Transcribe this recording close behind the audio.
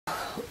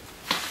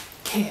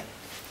Okay,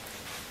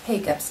 hey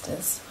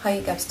Gapsters, how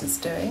you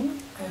Gapsters doing?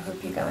 I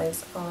hope you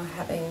guys are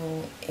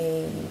having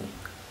a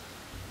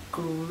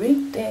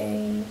great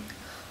day.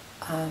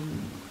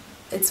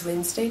 It's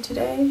Wednesday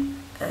today,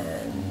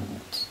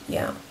 and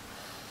yeah.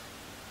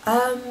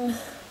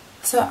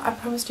 So I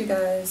promised you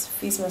guys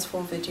Fees Must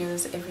Fall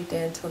videos every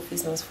day until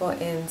Fees Must Fall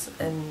ends,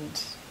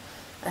 and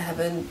I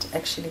haven't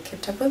actually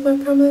kept up with my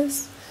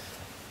promise.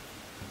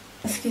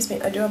 Excuse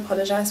me, I do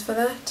apologize for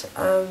that.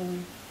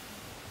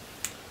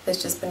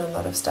 There's just been a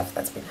lot of stuff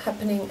that's been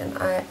happening, and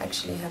I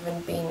actually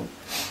haven't been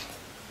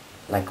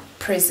like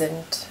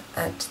present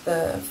at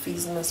the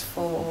Fees Must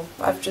Fall.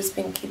 I've just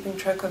been keeping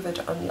track of it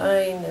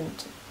online,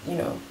 and you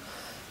know,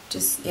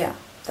 just yeah,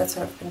 that's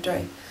what I've been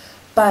doing.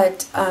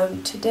 But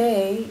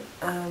today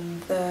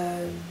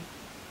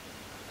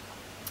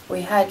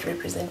we had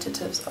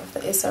representatives of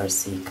the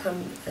SRC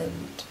come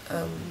and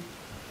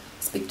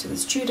speak to the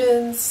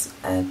students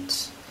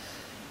and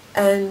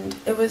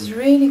it was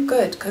really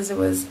good, because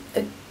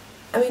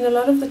I mean, a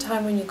lot of the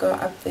time when you go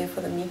up there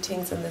for the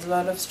meetings and there's a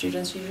lot of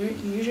students, you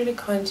usually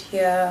can't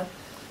hear,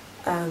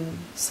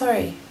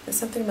 sorry, there's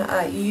something in my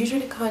eye, you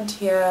usually can't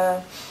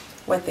hear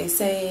what they're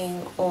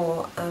saying,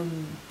 or,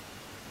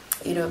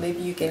 you know,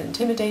 maybe you get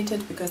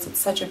intimidated because it's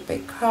such a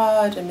big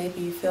crowd, and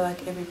maybe you feel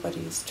like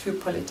everybody's too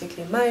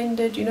politically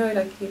minded, you know,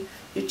 like you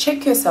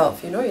check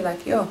yourself, you know, you're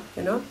like, yo,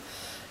 you know,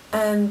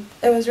 and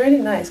it was really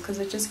nice because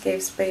it just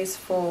gave space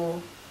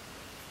for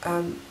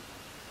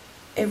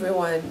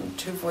everyone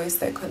to voice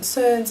their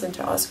concerns and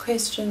to ask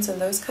questions and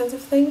those kinds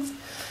of things.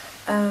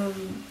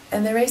 And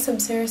there raised some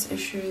serious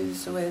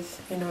issues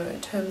with, you know,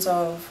 in terms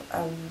of,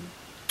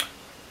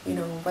 you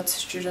know, what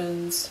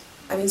students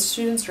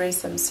raised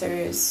some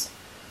serious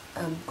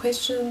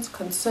questions,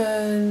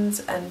 concerns,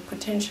 and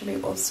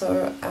potentially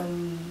also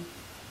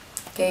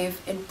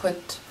gave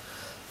input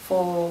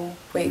for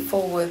way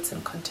forwards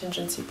and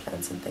contingency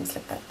plans and things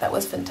like that. That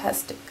was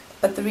fantastic.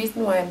 But the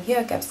reason why I'm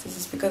here, Gapsters,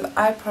 is because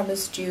I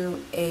promised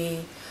you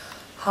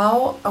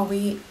how are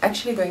we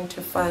actually going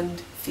to fund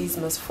Fees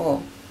Must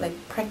Fall? Like,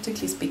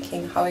 practically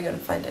speaking, how are we going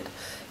to fund it?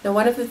 Now,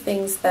 one of the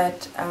things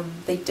that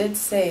they did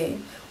say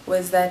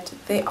was that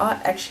they are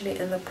actually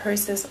in the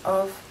process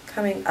of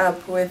coming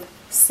up with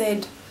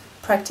said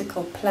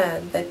practical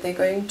plan that they're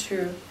going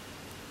to,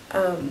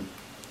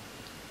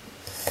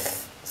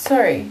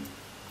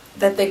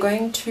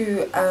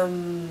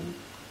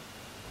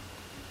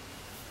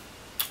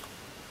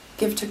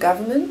 give to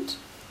government.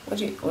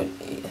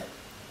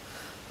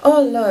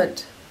 Oh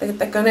Lord,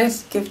 they're gonna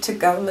give to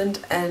government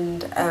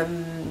and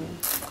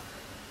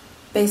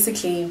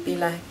basically be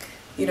like,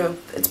 you know,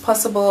 it's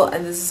possible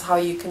and this is how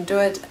you can do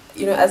it,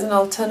 you know, as an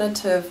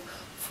alternative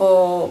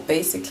for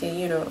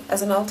basically, you know,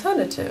 as an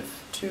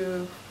alternative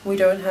to we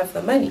don't have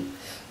the money.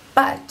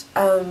 But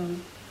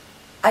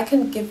I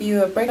can give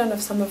you a breakdown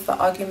of some of the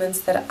arguments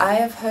that I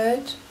have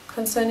heard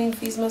concerning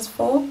Fees Must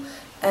Fall,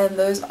 and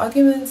those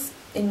arguments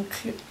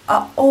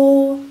are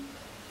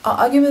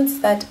arguments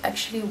that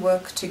actually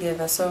work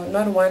together. So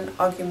not one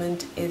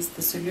argument is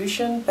the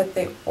solution, but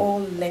they're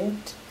all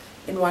linked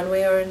in one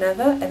way or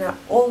another, and are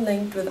all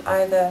linked with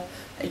either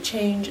a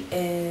change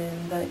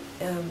in the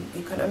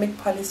economic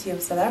policy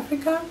of South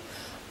Africa,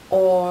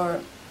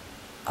 or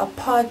a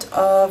part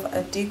of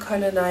a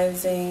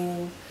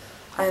decolonizing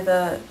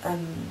either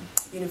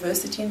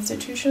university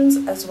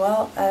institutions, as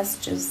well as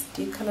just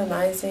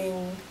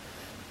decolonizing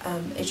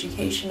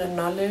education and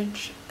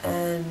knowledge,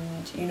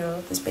 and you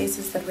know, the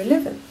spaces that we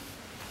live in.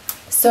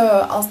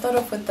 So I'll start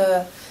off with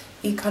the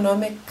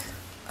economic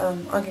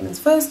arguments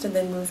first, and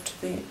then move to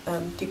the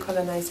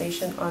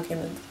decolonization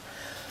arguments.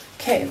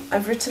 Okay,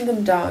 I've written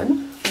them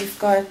down. We've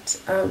got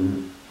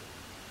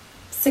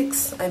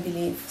six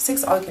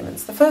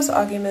arguments. The first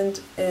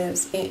argument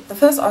is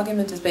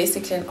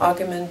basically an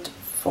argument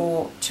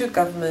to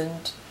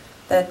government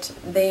that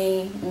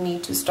they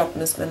need to stop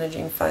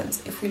mismanaging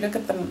funds. If we look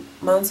at the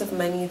amounts of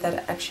money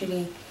that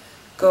actually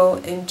go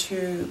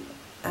into,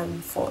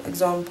 for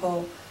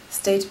example,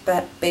 state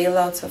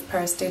bailouts of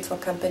parastatal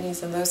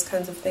companies and those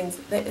kinds of things,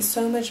 there is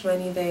so much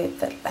money there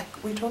that,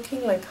 like, we're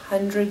talking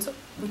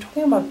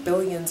about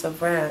billions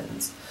of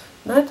rands,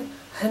 not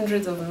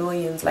hundreds of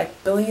millions, like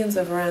billions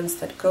of rands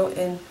that go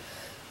in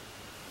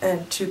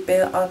and to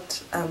bail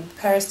out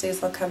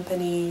parastatal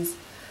companies,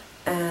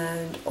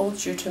 and all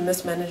due to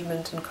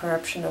mismanagement and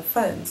corruption of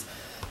funds.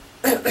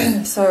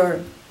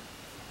 So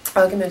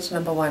argument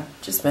number one,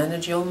 just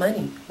manage your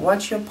money,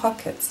 watch your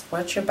pockets,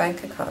 watch your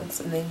bank accounts,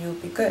 and then you'll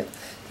be good.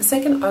 The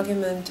second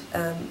argument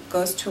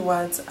goes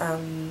towards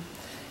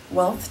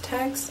wealth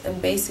tax,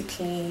 and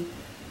basically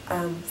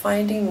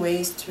finding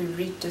ways to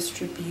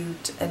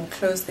redistribute and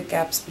close the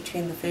gaps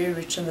between the very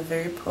rich and the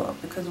very poor,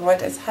 because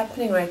what is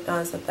happening right now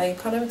is that the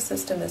economic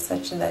system is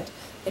such that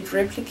it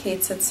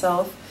replicates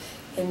itself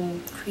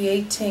in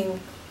creating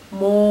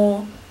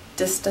more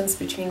distance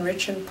between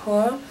rich and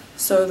poor.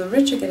 So the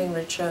rich are getting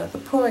richer, the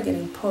poor are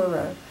getting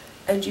poorer,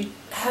 and you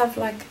have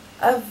like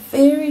a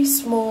very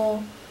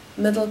small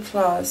middle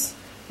class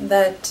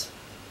that,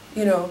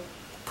 you know,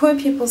 poor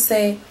people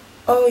say,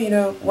 oh, you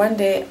know, one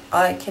day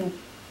I can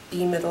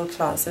be middle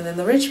class. And then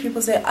the rich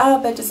people say, ah,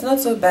 but it's not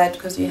so bad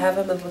because you have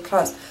a middle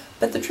class.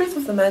 But the truth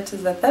of the matter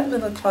is that that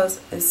middle class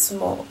is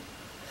small.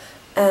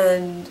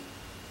 And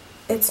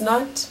it's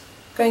not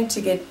going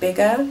to get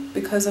bigger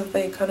because of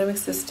the economic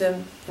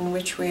system in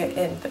which we are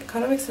in. The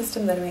economic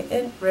system that we're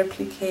in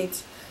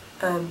replicates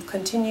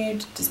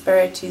continued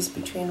disparities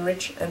between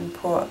rich and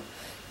poor.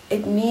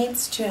 It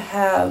needs to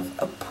have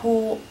a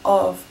pool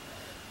of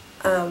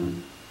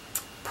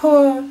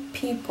poor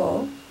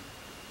people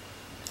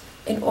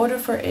in order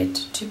for it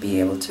to be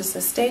able to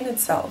sustain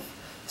itself.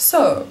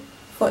 So,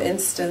 for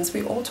instance,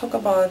 we all talk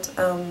about,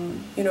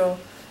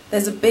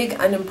 there's a big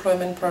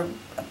unemployment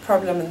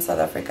problem in South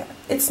Africa.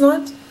 It's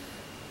not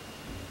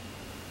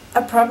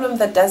a problem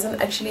that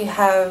doesn't actually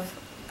have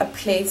a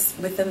place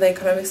within the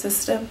economic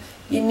system.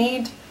 You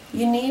need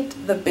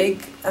the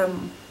big,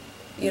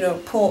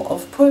 pool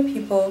of poor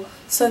people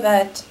so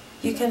that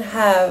you can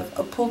have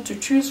a pool to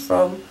choose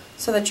from,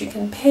 so that you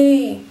can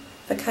pay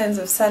the kinds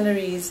of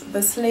salaries,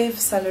 the slave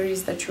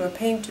salaries that you are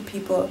paying to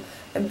people,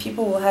 and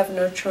people will have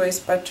no choice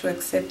but to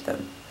accept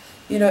them.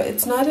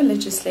 It's not a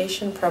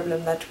legislation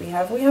problem that we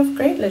have. We have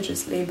great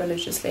labor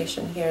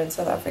legislation here in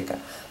South Africa,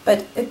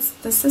 but it's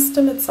the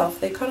system itself,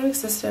 the economic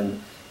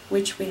system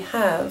which we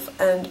have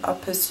and are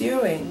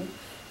pursuing,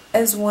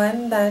 is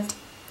one that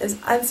is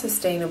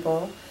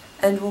unsustainable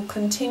and will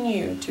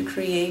continue to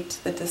create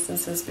the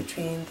distances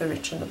between the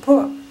rich and the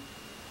poor.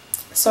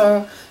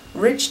 So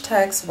rich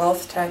tax,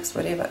 wealth tax,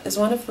 whatever, is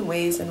one of the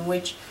ways in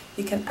which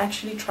you can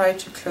actually try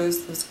to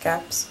close those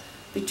gaps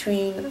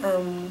between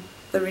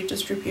the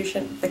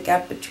redistribution, the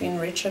gap between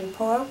rich and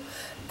poor.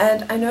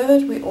 And I know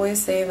that we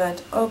always say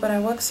that, oh, but I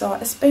work so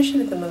hard,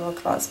 especially the middle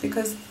class,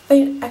 because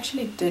they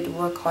actually did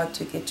work hard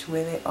to get to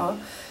where they are,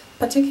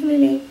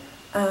 particularly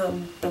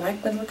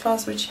black middle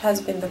class, which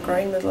has been the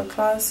growing middle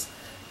class.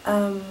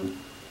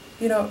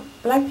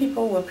 Black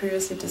people were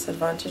previously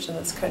disadvantaged in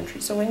this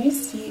country. So when you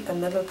see a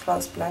middle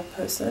class black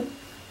person,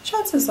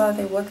 chances are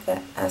they work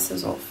their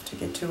asses off to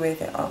get to where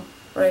they are,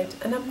 right?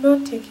 And I'm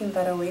not taking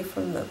that away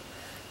from them.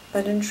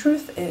 But in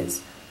truth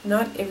is,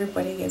 not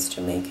everybody gets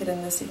to make it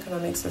in this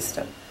economic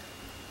system.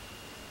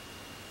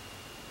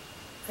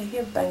 I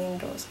hear banging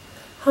doors.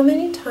 How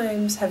many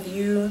times have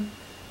you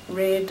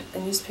read a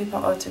newspaper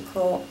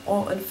article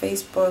or on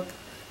Facebook,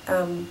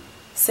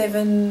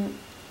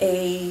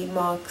 7A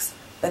marks,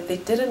 that they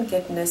didn't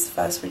get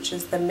NSFAS, which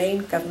is the main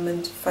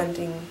government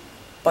funding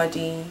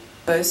body,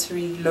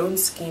 bursary loan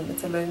scheme.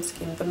 It's a loan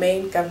scheme, the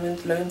main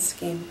government loan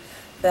scheme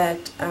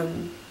that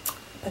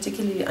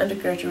particularly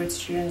undergraduate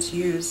students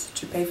use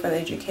to pay for their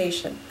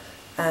education.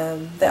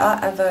 There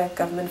are other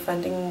government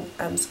funding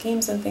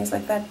schemes and things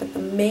like that, but the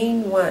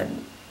main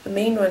one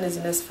is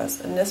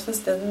NSFAS. And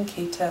NSFAS doesn't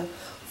cater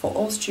for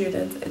all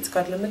students. It's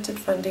got limited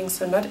funding,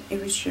 so not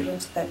every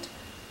student that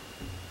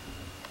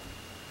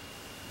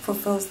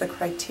fulfills the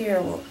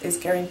criteria is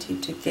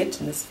guaranteed to get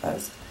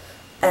NSFAS.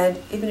 And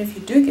even if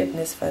you do get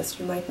NSFAS,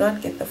 you might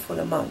not get the full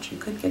amount. You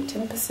could get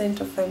 10%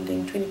 of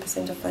funding,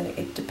 20% of funding.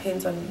 It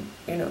depends on,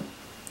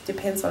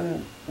 depends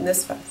on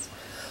NSFAS.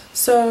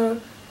 So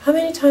how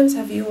many times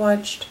have you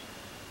watched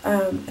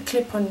a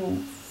clip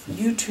on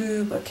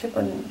YouTube, a clip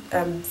on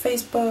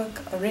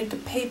Facebook, or read a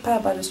paper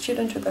about a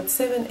student who got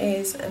 7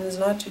 A's and is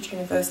not at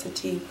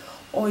university,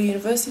 or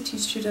university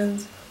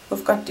students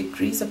who've got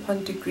degrees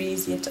upon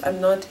degrees yet are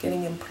not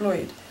getting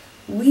employed?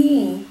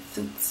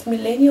 This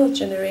millennial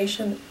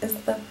generation is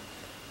the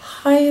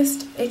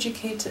highest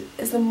educated,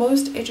 is the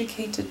most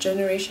educated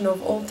generation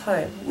of all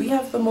time. We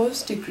have the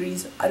most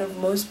degrees out of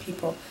most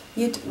people,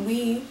 yet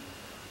we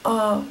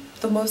are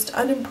the most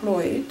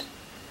unemployed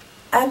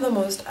and the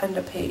most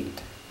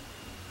underpaid.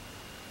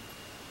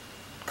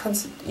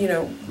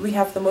 We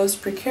have the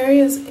most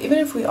precarious, even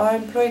if we are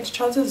employed,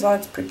 chances are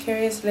it's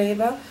precarious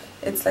labor.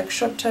 It's like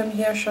short term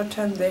here, short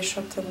term there,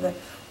 short term there.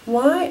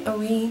 Why are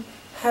we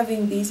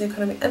having these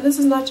economic, and this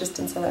is not just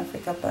in South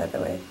Africa, by the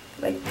way,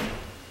 like,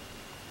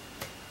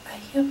 I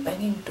hear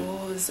banging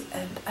doors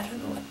and I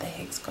don't know what the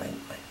heck's going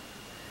on.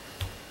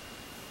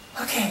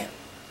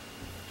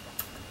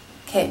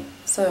 Okay,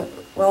 so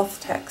wealth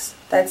tax,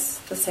 that's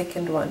the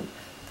second one.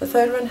 The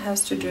third one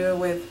has to do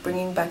with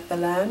bringing back the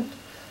land.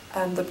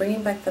 The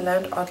bringing back the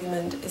land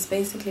argument is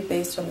basically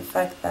based on the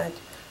fact that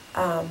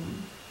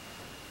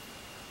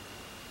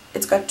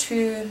it's got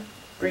two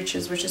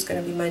breaches, which is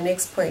going to be my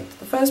next point.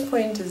 The first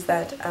point is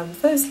that,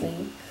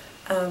 firstly,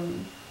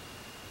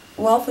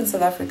 wealth in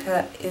South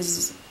Africa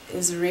is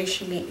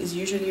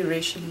usually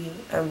racially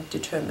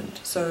determined.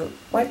 So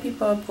white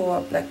people are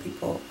poor, black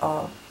people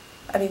are,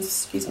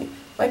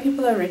 white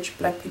people are rich,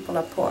 black people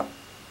are poor,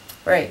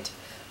 right?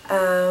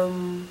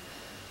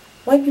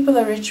 White people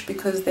are rich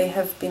because they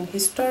have been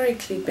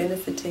historically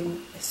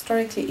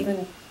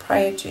even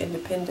prior to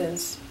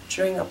independence,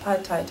 during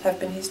apartheid, have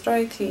been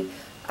historically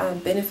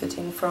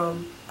benefiting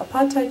from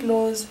apartheid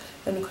laws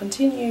and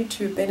continue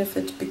to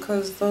benefit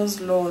because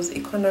those laws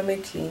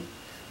economically,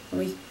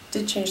 we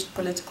did change the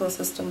political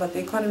system, but the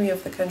economy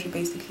of the country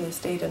basically has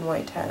stayed in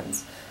white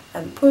hands,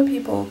 and poor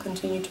people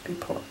continue to be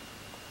poor.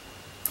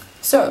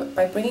 So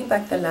by bringing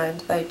back the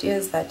land, the idea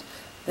is that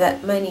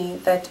that money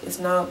that is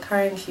now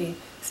currently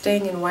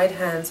staying in white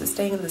hands, is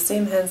staying in the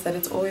same hands that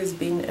it's always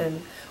been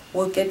in,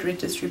 will get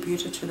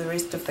redistributed to the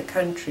rest of the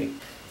country.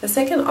 The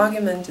second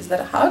argument is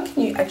that how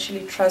can you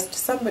actually trust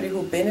somebody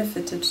who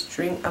benefited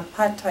during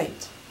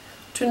apartheid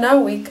to now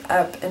wake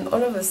up and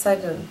all of a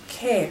sudden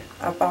care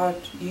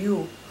about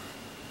you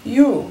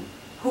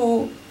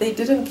who they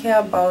didn't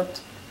care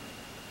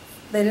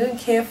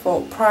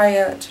for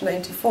prior to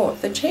 94.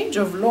 The change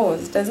of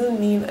laws doesn't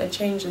mean a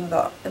change in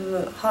the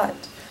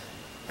heart,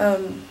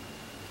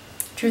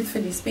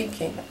 truthfully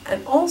speaking.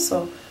 And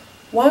also,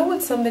 why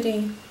would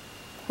somebody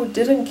who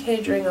didn't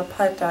care during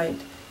apartheid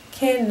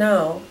care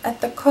now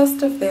at the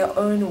cost of their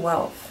own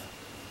wealth?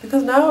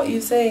 Because now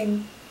you're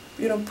saying,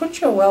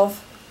 put your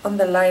wealth on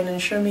the line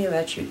and show me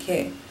that you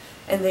care,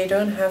 and they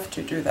don't have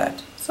to do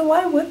that. So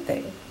why would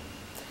they?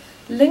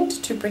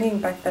 Linked to bringing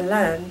back the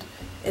land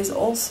is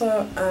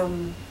also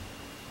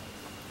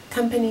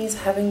companies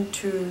having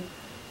to,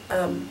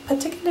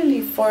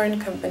 particularly foreign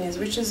companies,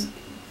 which is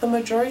the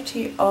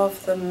majority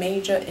of the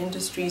major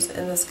industries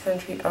in this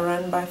country are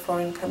run by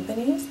foreign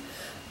companies.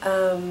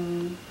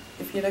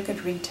 If you look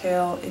at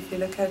retail, if you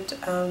look at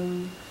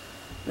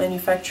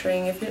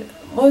manufacturing,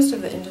 most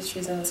of the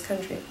industries in this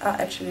country are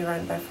actually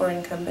run by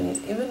foreign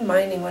companies. Even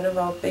mining, one of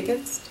our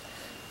biggest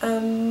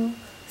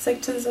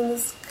sectors in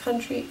this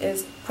country,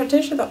 is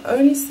potentially the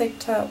only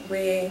sector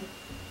where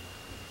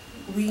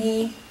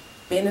we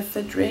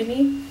benefit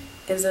really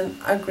is in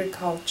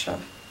agriculture,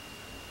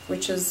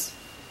 which is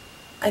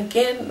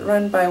again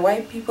run by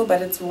white people,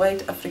 but it's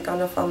white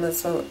Afrikaner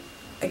farmers, so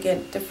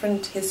again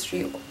different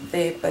history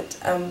there, but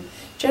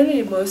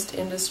generally most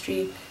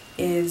industry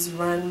is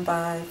run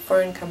by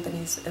foreign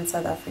companies in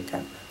South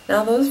Africa.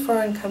 Now those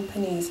foreign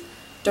companies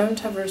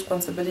don't have a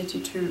responsibility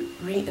to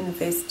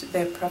reinvest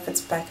their profits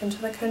back into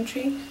the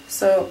country,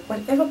 so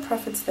whatever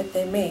profits that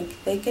they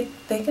make, they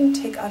can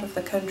take out of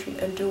the country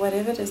and do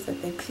whatever it is that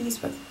they're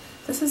pleased with.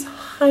 This is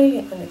highly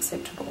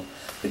unacceptable,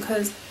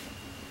 because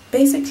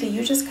basically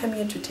you just come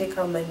here to take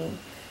our money.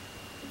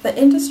 The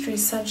industry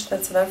is such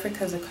that South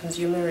Africa is a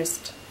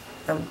consumerist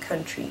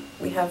country.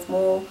 We have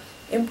more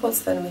imports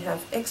than we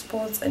have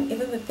exports, and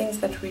even the things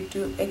that we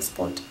do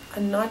export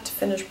are not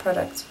finished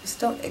products. We're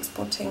still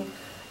exporting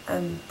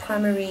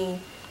primary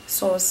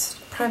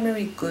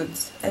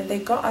goods, and they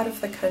go out of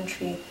the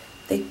country,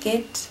 they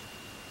get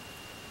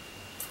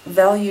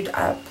valued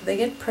up, they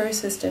get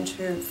processed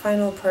into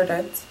final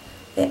products,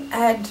 they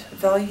add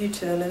value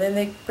to them, and then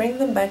they bring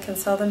them back and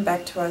sell them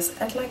back to us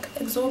at like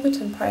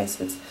exorbitant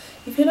prices.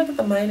 If you look at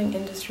the mining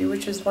industry,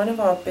 which is one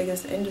of our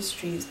biggest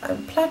industries,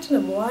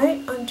 platinum,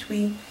 why aren't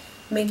we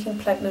making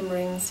platinum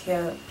rings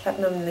here,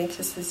 platinum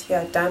necklaces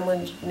here,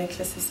 diamond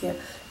necklaces here?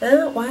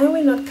 Why are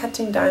we not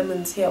cutting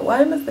diamonds here?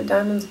 Why must the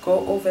diamonds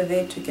go over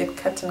there to get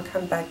cut and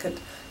come back at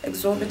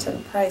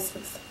exorbitant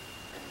prices?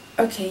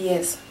 Okay,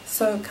 yes,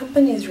 so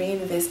companies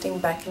reinvesting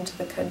back into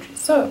the country.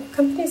 So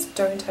companies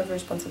don't have a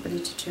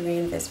responsibility to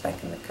reinvest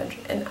back in the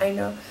country. And I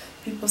know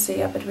people say,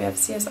 yeah, but we have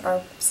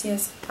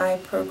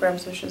CSI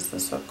programs, which is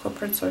the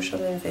corporate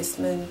social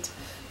investment,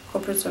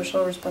 corporate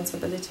social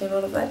responsibility and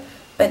all of that.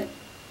 But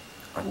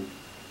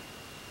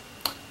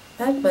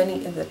that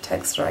money is a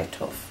tax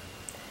write-off.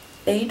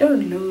 They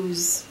don't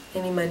lose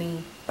any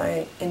money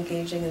by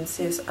engaging in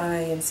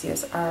CSI and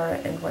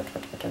CSR and what.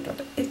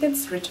 It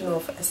gets written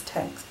off as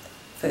tax,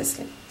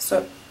 firstly. So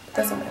it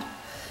doesn't matter.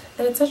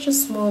 And it's such a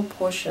small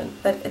portion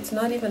that it's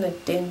not even a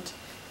dent.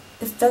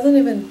 It doesn't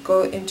even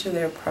go into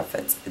their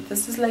profits.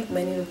 This is like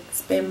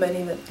spare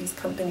money that these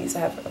companies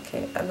have.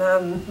 Okay, and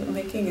I'm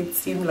making it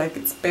seem like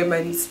it's spare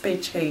money, spare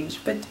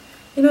change. But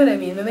you know what I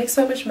mean? They make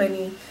so much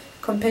money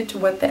compared to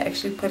what they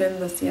actually put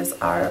in the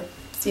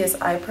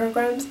CSI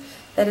programs,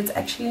 that it's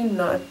actually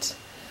not,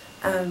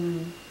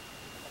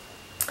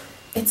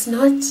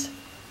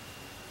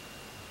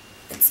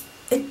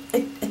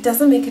 it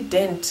doesn't make a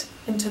dent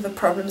into the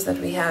problems that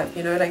we have,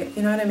 you know what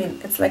I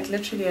mean? It's like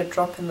literally a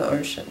drop in the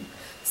ocean.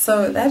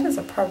 So that is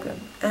a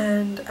problem.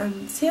 And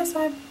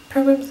CSI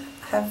programs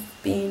have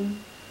been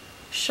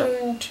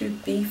shown to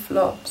be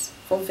flops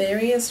for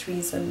various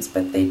reasons,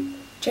 but they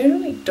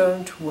generally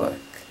don't work.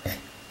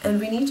 And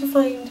we need to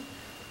find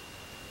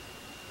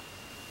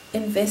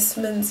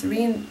investments,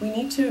 we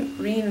need to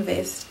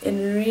reinvest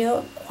in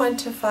real,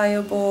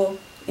 quantifiable,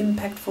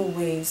 impactful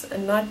ways,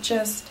 and not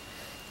just,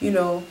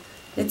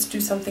 let's do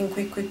something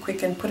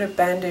quick and put a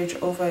bandage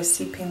over a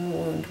seeping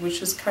wound,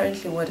 which is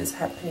currently what is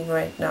happening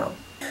right now.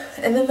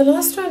 And then the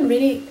last one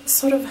really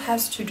sort of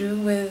has to do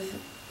with,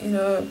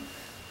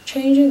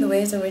 changing the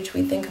ways in which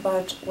we think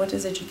about what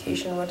is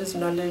education, what is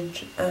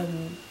knowledge,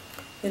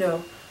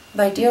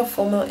 the idea of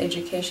formal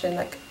education,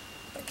 like,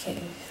 okay,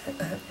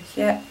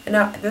 here,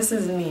 now, this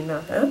is me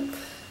now, huh?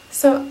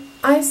 So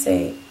I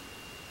say,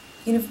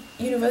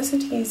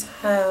 universities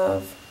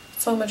have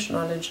so much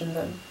knowledge in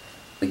them.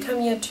 We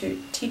come here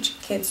to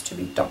teach kids to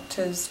be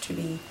doctors, to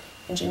be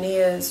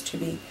engineers, to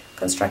be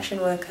construction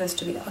workers,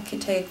 to be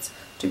architects,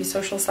 to be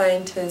social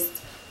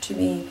scientists,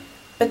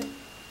 but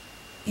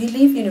you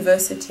leave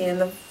university, and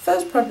the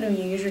first problem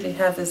you usually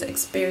have is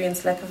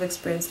experience, lack of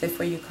experience,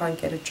 therefore you can't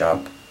get a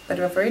job. But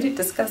we've already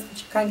discussed that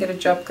you can't get a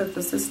job because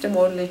the system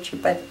won't let you.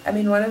 But I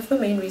mean, one of the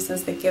main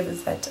reasons they give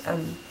is that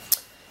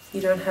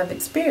you don't have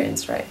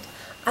experience, right?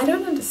 I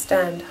don't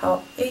understand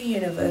how a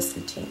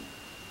university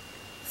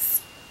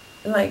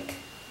like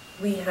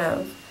we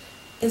have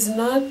is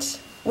not,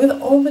 with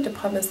all the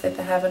departments that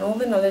they have and all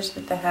the knowledge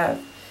that they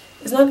have,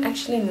 is not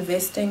actually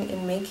investing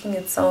in making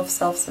itself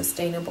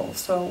self-sustainable.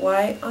 So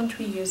why aren't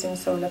we using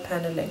solar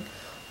paneling?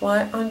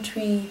 Why aren't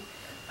we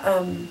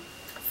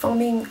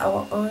farming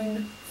our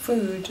own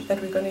food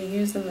that we're going to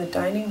use in the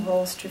dining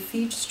halls to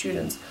feed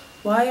students?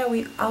 Why are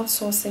we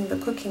outsourcing the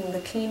cooking, the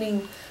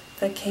cleaning,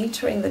 the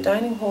catering, the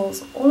dining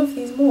halls, all of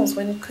these malls,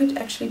 when it could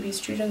actually be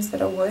students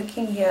that are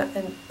working here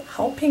and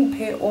helping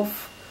pay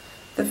off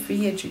the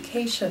free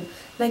education?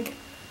 Like,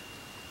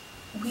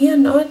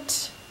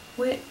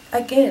 we're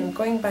again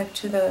going back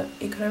to the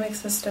economic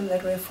system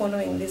that we're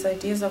following, these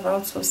ideas of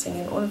outsourcing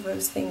and all of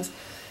those things.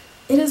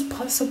 It is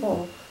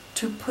possible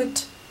to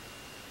put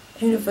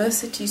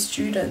university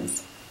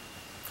students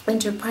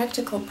into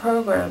practical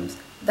programs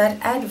that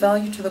add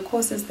value to the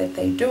courses that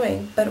they're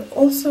doing, but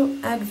also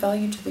add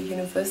value to the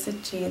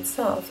university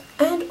itself,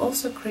 and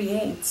also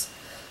creates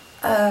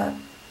a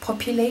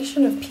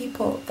population of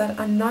people that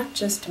are not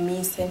just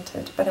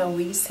me-centered, but are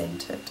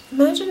we-centered.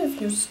 Imagine if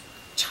your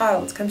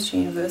child comes to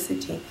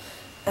university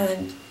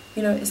and,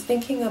 you know, is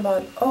thinking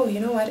about, oh, you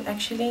know what,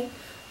 actually,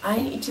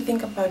 I need to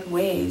think about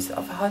ways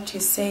of how to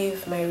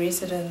save my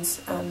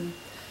residents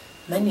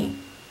money.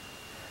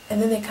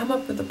 And then they come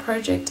up with a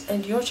project,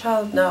 and your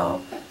child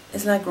now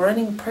is like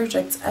running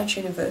projects at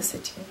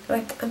university.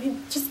 Like, I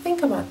mean, just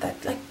think about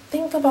that. Like,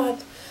 think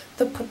about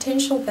the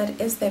potential that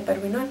is there,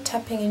 but we're not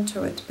tapping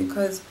into it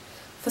because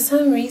for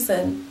some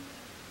reason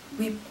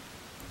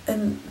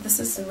and this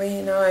is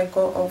where now I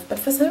go off, but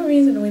for some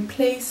reason we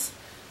place,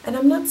 and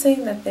I'm not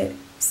saying that the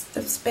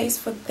space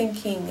for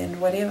thinking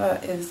and whatever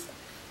is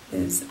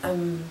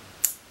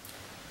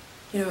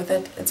you know,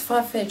 that it's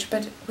far-fetched,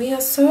 but we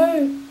are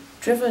so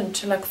driven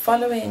to like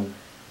following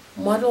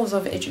models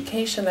of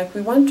education. Like,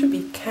 we want to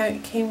be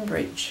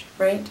Cambridge,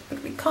 right?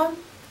 But we can't.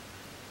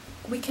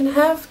 We can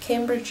have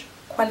Cambridge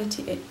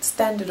quality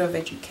standard of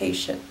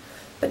education,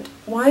 but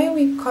why are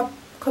we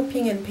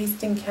copying and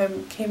pasting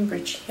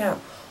Cambridge here?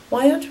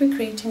 Why aren't we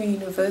creating a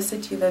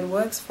university that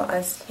works for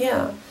us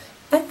here,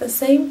 at the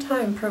same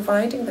time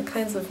providing the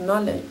kinds of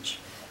knowledge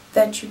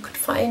that you could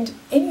find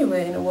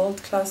anywhere in a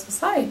world-class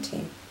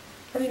society?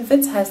 I mean,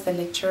 Wits has the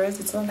lecturers.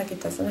 It's not like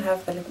it doesn't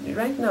have the lecturers.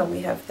 Right now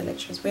we have the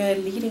lecturers. We are a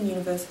leading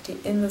university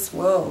in this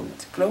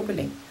world,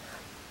 globally.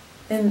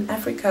 In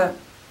Africa,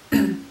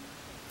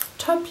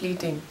 top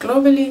leading.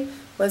 Globally,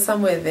 we're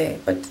somewhere there.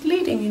 But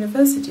leading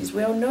universities,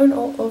 we are known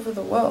all over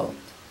the world.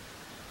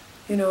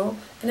 You know?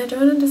 And I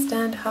don't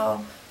understand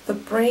how the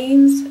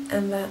brains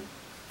and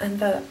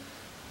the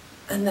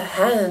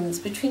hands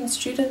between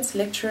students,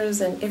 lecturers,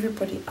 and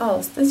everybody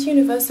else, this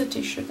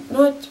university should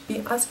not be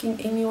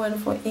asking anyone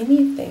for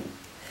anything.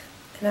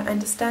 And I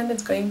understand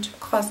it's going to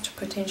cost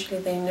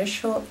potentially the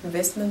initial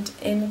investment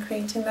in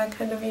creating that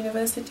kind of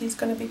university is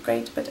going to be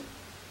great, but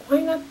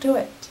why not do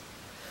it?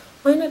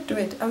 Why not do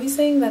it? Are we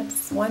saying that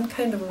one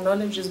kind of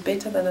knowledge is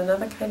better than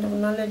another kind of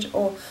knowledge?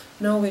 Or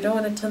no, we don't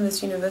want to turn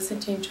this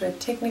university into a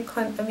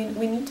technicon? I mean,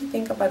 we need to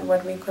think about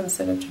what we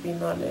consider to be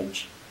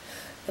knowledge.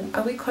 And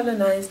are we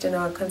colonized in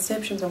our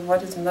conceptions of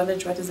what is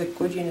knowledge, what is a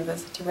good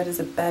university, what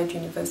is a bad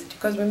university?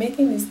 Because we're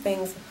making these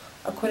things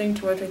according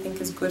to what we think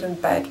is good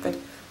and bad, but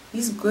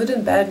these good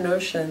and bad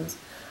notions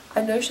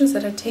are notions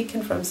that are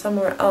taken from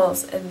somewhere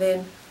else and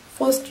then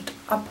forced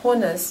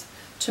upon us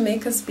to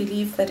make us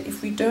believe that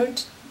if we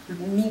don't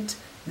meet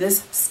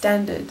this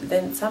standard,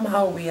 then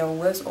somehow we are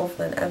worse off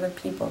than other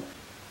people.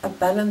 A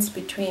balance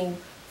between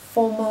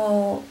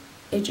formal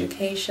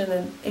education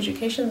and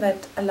education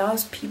that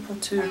allows people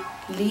to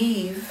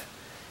leave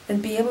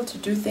and be able to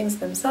do things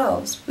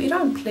themselves. We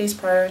don't place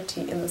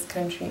priority in this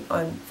country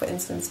on, for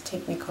instance,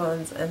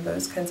 technicons and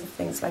those kinds of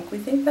things. Like, we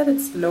think that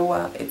it's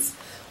lower, it's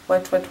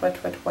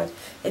what.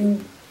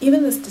 And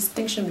even this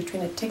distinction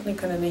between a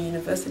technicon and a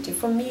university,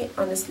 for me,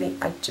 honestly,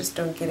 I just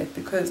don't get it,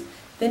 because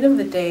at the end of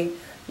the day,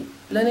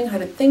 learning how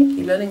to think,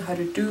 you're learning how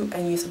to do,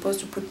 and you're supposed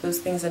to put those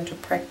things into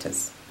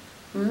practice.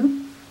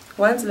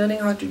 One's learning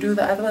how to do,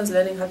 the other one's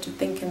learning how to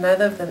think, and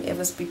neither of them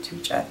ever speak to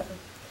each other.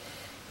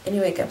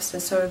 Anyway,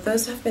 Gapster, so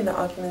those have been the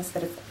arguments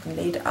that have been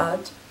laid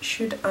out.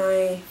 Should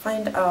I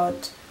find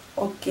out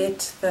or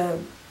get the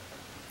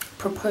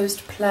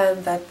proposed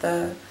plan that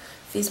the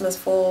Fees Must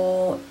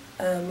Fall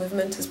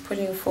movement is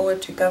putting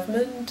forward to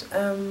government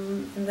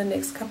in the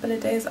next couple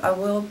of days, I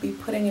will be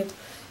putting it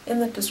in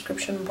the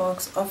description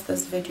box of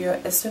this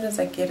video as soon as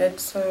I get it.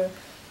 So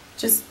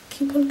just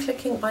keep on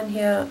clicking on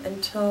here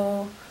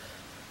until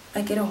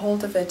I get a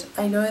hold of it.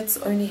 I know it's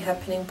only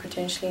happening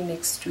potentially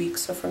next week,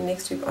 so from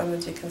next week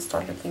onwards you can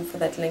start looking for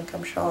that link.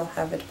 I'm sure I'll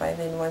have it by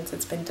then once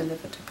it's been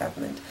delivered to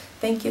government.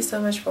 Thank you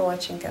so much for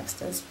watching,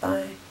 Gapsters.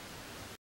 Bye.